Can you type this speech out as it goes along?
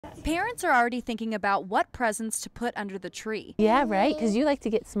Parents are already thinking about what presents to put under the tree. Yeah, right, because you like to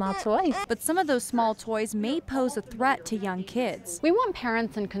get small toys. But some of those small toys may pose a threat to young kids. We want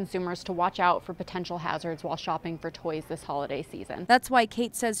parents and consumers to watch out for potential hazards while shopping for toys this holiday season. That's why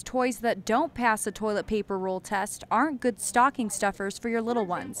Kate says toys that don't pass a toilet paper roll test aren't good stocking stuffers for your little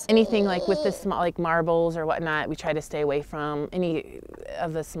ones. Anything like with the small, like marbles or whatnot, we try to stay away from. Any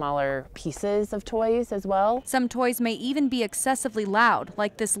of the smaller pieces of toys as well. Some toys may even be excessively loud,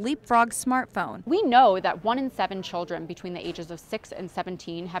 like this Leapfrog smartphone. We know that 1 in 7 children between the ages of 6 and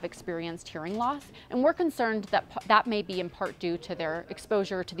 17 have experienced hearing loss, and we're concerned that that may be in part due to their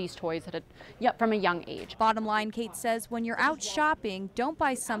exposure to these toys from a young age. Bottom line, Kate says, when you're out shopping, don't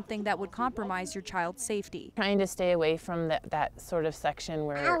buy something that would compromise your child's safety. Trying to stay away from that sort of section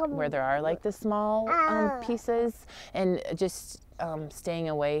where there are like the small pieces, and just staying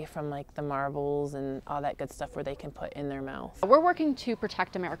away from like the marbles and all that good stuff where they can put in their mouth. We're working to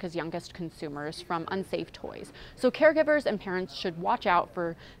protect America's youngest consumers from unsafe toys. So caregivers and parents should watch out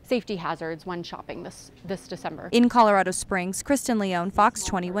for safety hazards when shopping this December. In Colorado Springs, Kristen Leone, Fox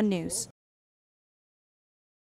 21 News.